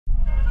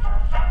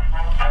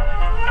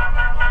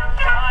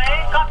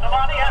want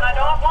nobody and I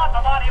don't want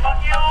nobody but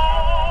you.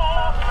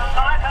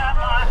 I've had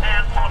my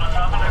hands full of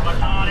trouble and was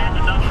caught in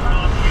the double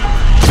cross you.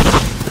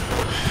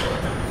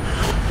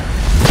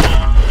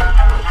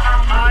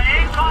 I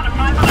ain't gonna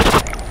cry for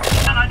that,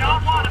 and I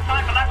don't want to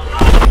cry for that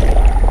stuff.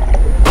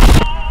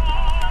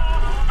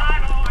 I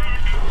know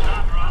if you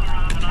stop running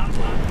around and I'm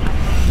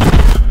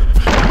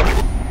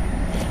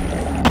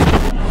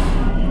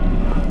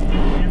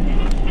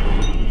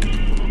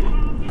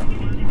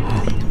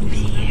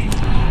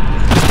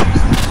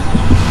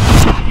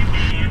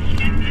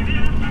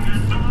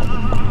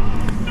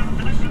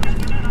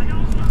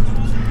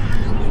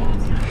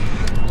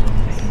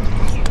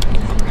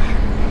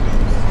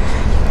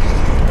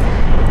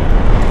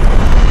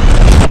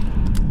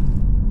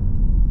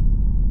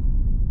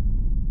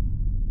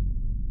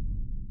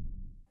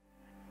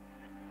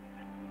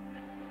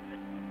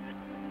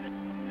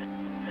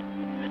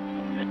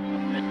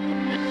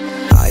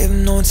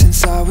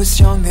since I was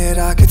young that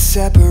I could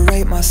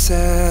separate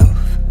myself,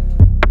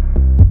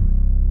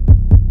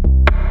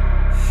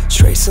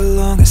 trace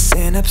along a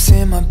synapse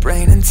in my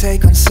brain and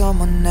take on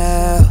someone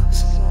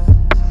else.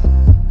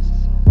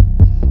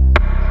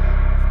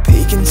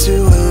 Peek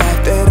into a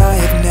life that I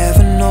have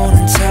never known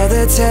and tell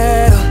their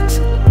tales.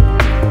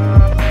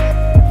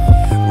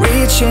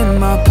 Reach in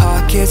my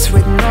pockets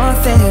with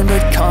nothing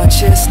but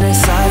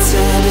consciousness. I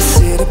tend to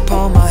sit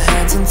upon my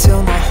hands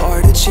until my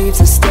heart achieves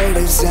a state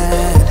of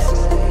zen.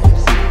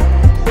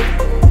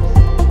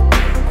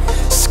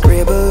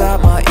 Scribble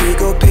out my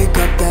ego, pick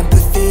up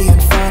empathy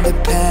and find a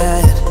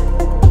pen.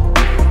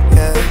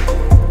 Yeah.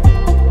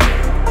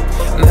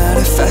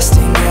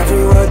 Manifesting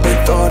every word they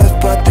thought of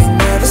but they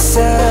never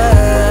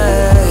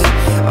said.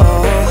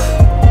 Oh,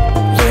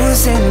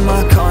 losing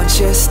my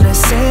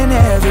consciousness in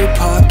every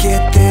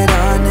pocket that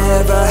I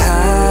never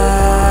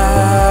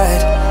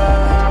had.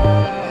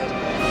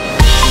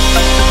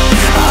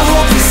 I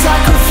hope the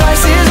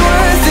sacrifice is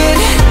worth it.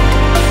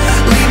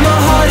 Leave my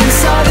heart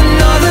inside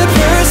another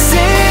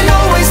person.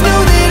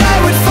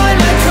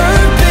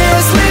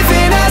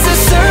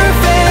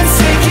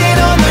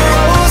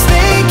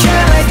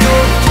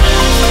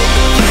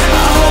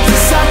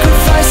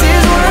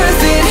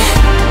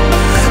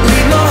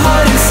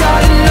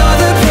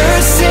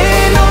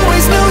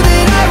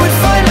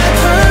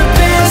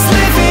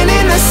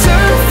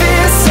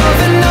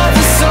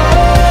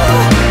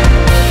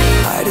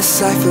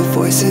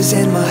 Voices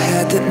in my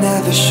head that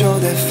never show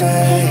their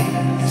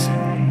face.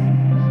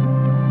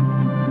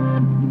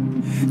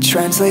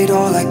 Translate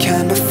all I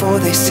can before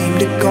they seem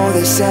to go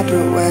their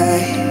separate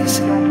ways.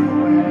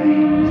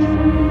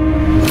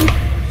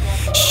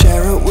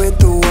 Share it with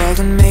the world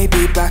and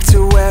maybe back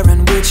to where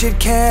and which it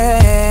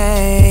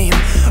came.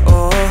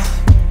 Oh,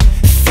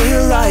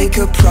 feel like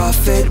a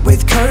prophet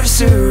with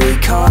cursory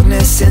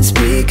cognizance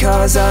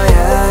because I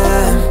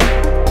am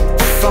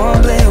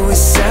fumbling with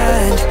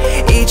sand.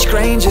 Each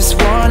grain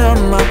just one of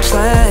my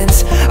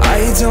plans.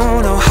 I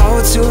don't know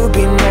how to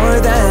be more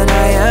than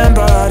I am,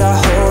 but I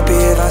hope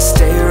if I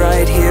stay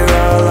right here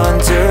I'll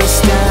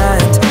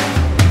understand.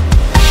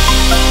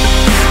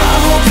 I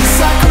hope the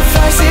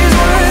sacrifice is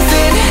worth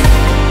it.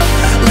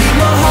 Leave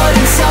my heart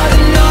inside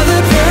another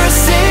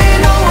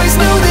person. Always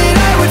knew that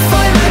I would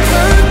find my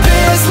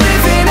purpose,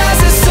 living as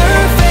a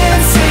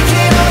servant,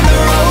 taking on the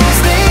roads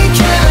they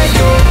can't let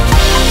go.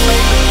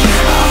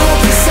 I hope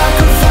the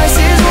sacrifice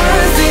is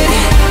worth it.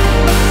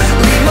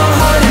 Leave my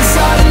heart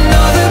inside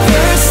another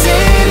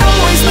person.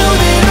 Always knew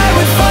that I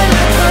would find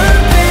my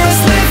purpose,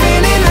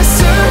 living in the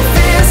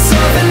surface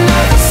of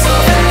another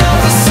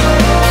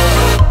soul.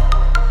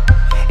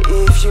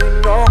 If you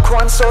knock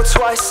once or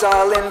twice,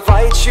 I'll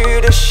invite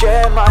you to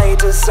share my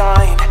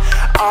design.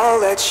 I'll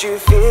let you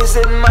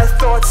visit my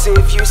thoughts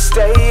if you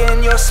stay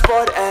in your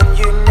spot and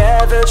you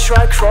never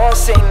try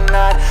crossing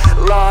that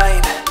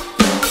line.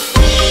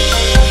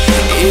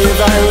 If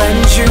I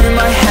lend you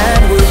my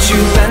hand, would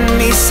you lend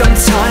me some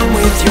time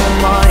with your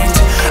mind?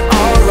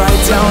 I'll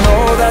write down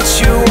all that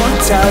you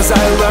want, as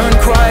I learn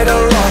quite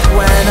a lot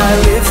when I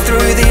live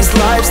through these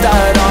lives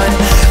that aren't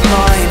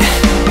mine.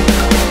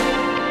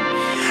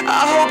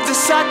 I hope the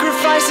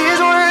sacrifice is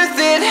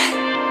worth it.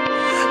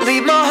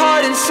 Leave my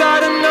heart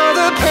inside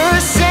another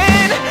person.